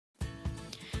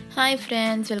Hi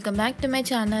friends, welcome back to my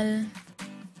channel.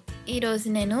 ఈరోజు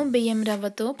నేను బియ్యం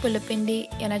రవ్వతో పులపిండి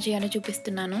ఎలా చేయాలో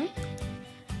చూపిస్తున్నాను.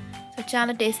 సో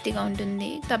చాలా టేస్టీగా ఉంటుంది,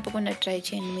 తప్పకుండా ట్రై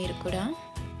చేయండి మీరు కూడా.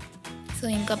 సో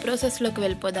ఇంకా ప్రాసెస్లోకి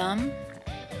వెళ్ళిపోదాం.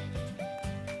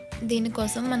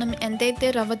 దీనికోసం మనం ఎంతైతే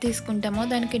రవ్వ తీసుకుంటామో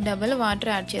దానికి డబుల్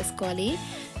వాటర్ యాడ్ చేసుకోవాలి.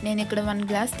 నేను ఇక్కడ 1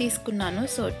 గ్లాస్ తీసుకున్నాను,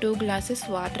 సో 2 గ్లాసెస్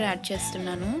వాటర్ యాడ్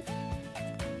చేస్తున్నాను.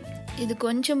 ఇది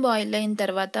కొంచెం బాయిల్ అయిన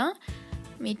తర్వాత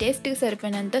మీ టేస్ట్కి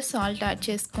సరిపోయినంత సాల్ట్ యాడ్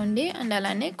చేసుకోండి. అండ్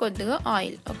అలానే కొద్దిగా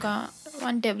ఆయిల్, ఒక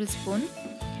 1 టేబుల్ స్పూన్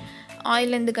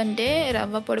ఆయిల్, ఎందుకంటే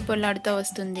రవ్వ పొడి పొడిలాడుతూ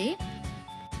వస్తుంది.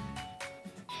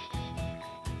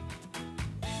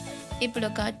 ఇప్పుడు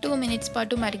ఒక 2 మినిట్స్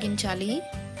పాటు మరిగించాలి.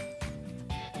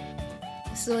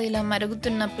 సో ఇలా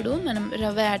మరుగుతున్నప్పుడు మనం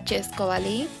రవ్వ యాడ్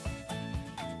చేసుకోవాలి.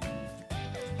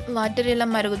 వాటర్ ఇలా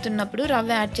మరుగుతున్నప్పుడు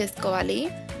రవ్వ యాడ్ చేసుకోవాలి.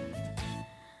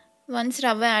 వన్స్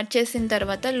రవ్వ యాడ్ చేసిన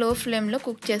తర్వాత లో ఫ్లేమ్లో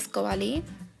కుక్ చేసుకోవాలి.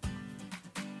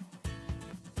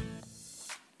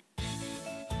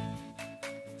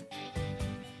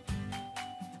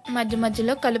 మధ్య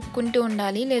మధ్యలో కలుపుకుంటూ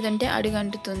ఉండాలి, లేదంటే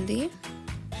అడుగంటుతుంది.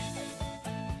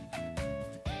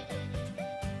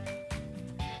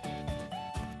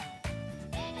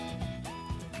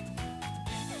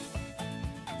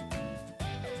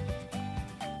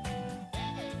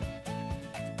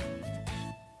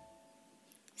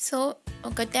 సో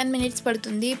ఒక 10 మినిట్స్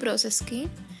పడుతుంది ఈ ప్రాసెస్కి.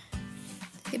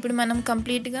 ఇప్పుడు మనం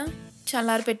కంప్లీట్గా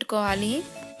చల్లారి పెట్టుకోవాలి.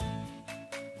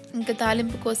 ఇంకా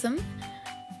తాలింపు కోసం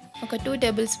ఒక 2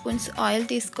 టేబుల్ స్పూన్స్ ఆయిల్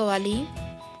తీసుకోవాలి.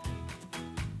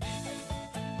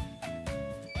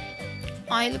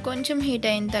 ఆయిల్ కొంచెం హీట్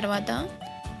అయిన తర్వాత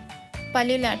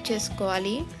పల్లీలు యాడ్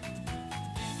చేసుకోవాలి.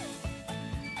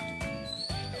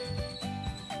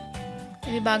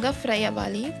 ఇవి బాగా ఫ్రై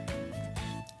అవ్వాలి.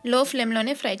 లో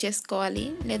ఫ్లేమ్లోనే ఫ్రై చేసుకోవాలి,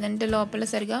 లేదంటే లోపల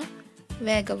సరిగా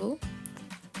వేగవు.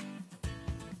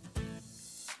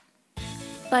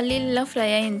 పల్లీల్లో ఫ్రై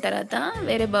అయిన తర్వాత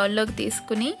వేరే బౌల్లోకి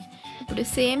తీసుకుని ఇప్పుడు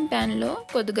సేమ్ ప్యాన్లో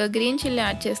కొద్దిగా గ్రీన్ చిల్లీ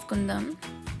యాడ్ చేసుకుందాం.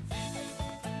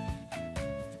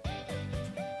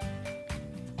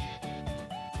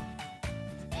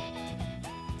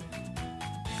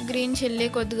 గ్రీన్ చిల్లీ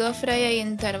కొద్దిగా ఫ్రై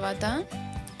అయిన తర్వాత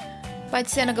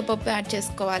పచ్చిశనగపప్పు యాడ్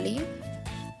చేసుకోవాలి.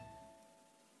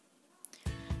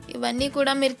 ఇవన్నీ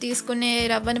కూడా మీరు తీసుకునే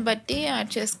రవ్వని బట్టి యాడ్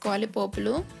చేసుకోవాలి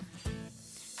పోపులు.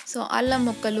 సో అల్లం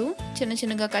ముక్కలు చిన్న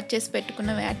చిన్నగా కట్ చేసి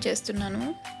పెట్టుకున్నవి యాడ్ చేస్తున్నాను.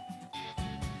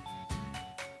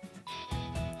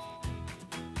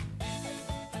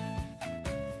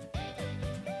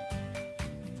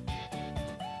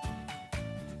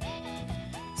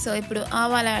 సో ఇప్పుడు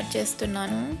ఆవాలు యాడ్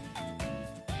చేస్తున్నాను.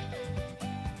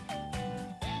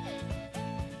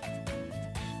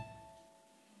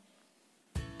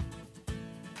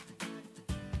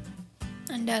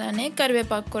 అండ్ అలానే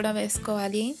కరివేపాకు కూడా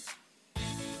వేసుకోవాలి.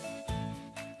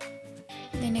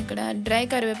 నేను ఇక్కడ డ్రై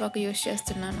కరివేపాకు యూస్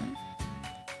చేస్తున్నాను.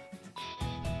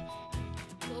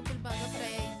 పోపులు బాగా ఫ్రై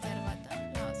అయిన తర్వాత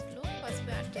లాస్ట్లో పసుపు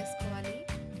యాడ్ చేసుకోవాలి.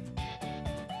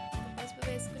 పసుపు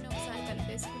వేసుకుని ఒకసారి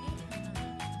కలిపేసుకుని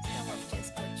స్టవ్ ఆఫ్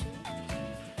చేసుకోవచ్చు.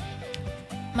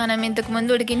 మనం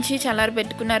ఇంతకుముందు ఉడికించి చల్లారి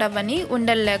పెట్టుకున్న రవ్వని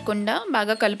ఉండలు లేకుండా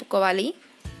బాగా కలుపుకోవాలి.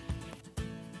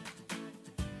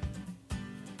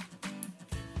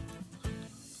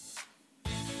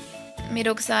 మీరు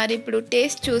ఒకసారి ఇప్పుడు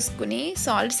టేస్ట్ చూసుకుని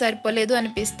సాల్ట్ సరిపోలేదు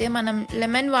అనిపిస్తే మనం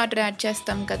లెమన్ వాటర్ యాడ్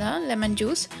చేస్తాం కదా, లెమన్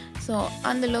జ్యూస్, సో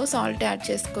అందులో సాల్ట్ యాడ్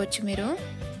చేసుకోవచ్చు మీరు.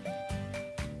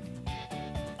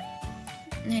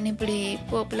 నేను ఇప్పుడు ఈ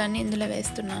పోపులన్నీ ఇందులో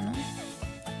వేస్తున్నాను.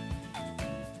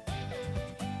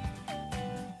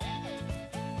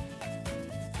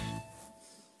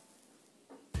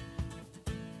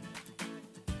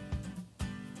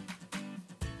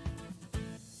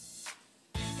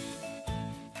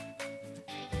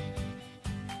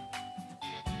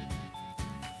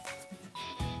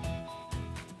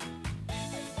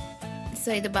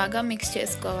 సో ఇది బాగా మిక్స్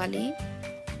చేసుకోవాలి.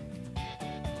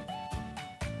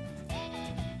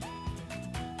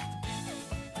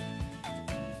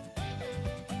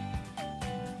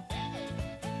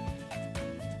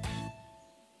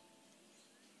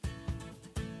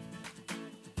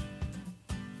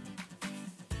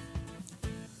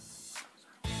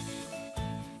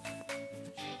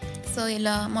 సో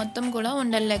ఇలా మొత్తం కూడా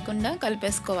ఉండలు లేకుండా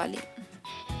కలిపేసుకోవాలి.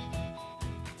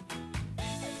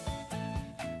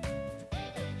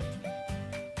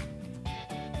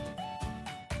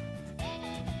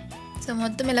 సో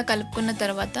మొత్తం ఇలా కలుపుకున్న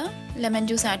తర్వాత లెమన్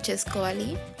జ్యూస్ యాడ్ చేసుకోవాలి.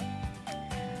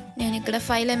 నేను ఇక్కడ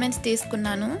 5 లెమన్స్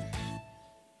తీసుకున్నాను.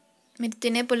 మీరు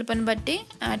తినే పులుపుని బట్టి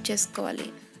యాడ్ చేసుకోవాలి.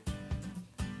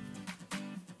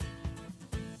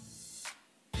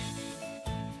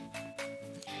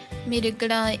 మీరు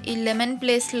ఇక్కడ ఈ లెమన్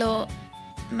ప్లేస్లో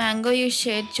మ్యాంగో యూస్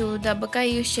చేయొచ్చు, దబ్బకాయ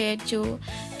యూస్ చేయొచ్చు,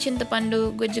 చింతపండు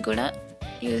గుజ్జు కూడా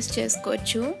యూస్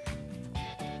చేసుకోవచ్చు.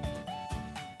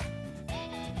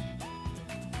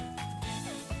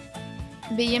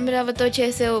 బియ్యం రవ్వతో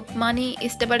చేసే ఉప్మాని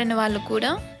ఇష్టపడిన వాళ్ళు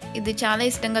కూడా ఇది చాలా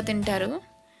ఇష్టంగా తింటారు.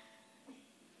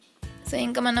 సో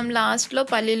ఇంకా మనం లాస్ట్లో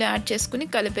పల్లీలు యాడ్ చేసుకుని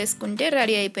కలిపేసుకుంటే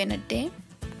రెడీ అయిపోయినట్టే.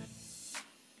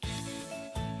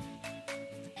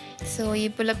 సో ఈ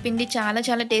పులప్పిండి చాలా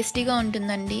చాలా టేస్టీగా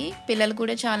ఉంటుందండి. పిల్లలు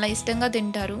కూడా చాలా ఇష్టంగా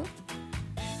తింటారు.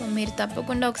 సో మీరు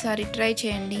తప్పకుండా ఒకసారి ట్రై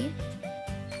చేయండి.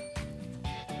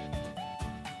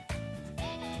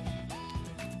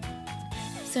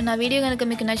 సో నా వీడియో కనుక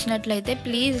మీకు నచ్చినట్లయితే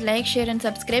please like, share and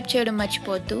subscribe చేయడం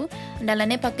మర్చిపోవద్దు. అండ్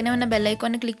అలానే పక్కనే ఉన్న బెల్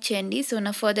ఐకాన్ని క్లిక్ చేయండి. సో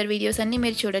నా ఫర్దర్ వీడియోస్ అన్నీ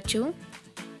మీరు చూడొచ్చు.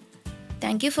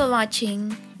 Thank you for watching.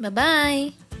 Bye.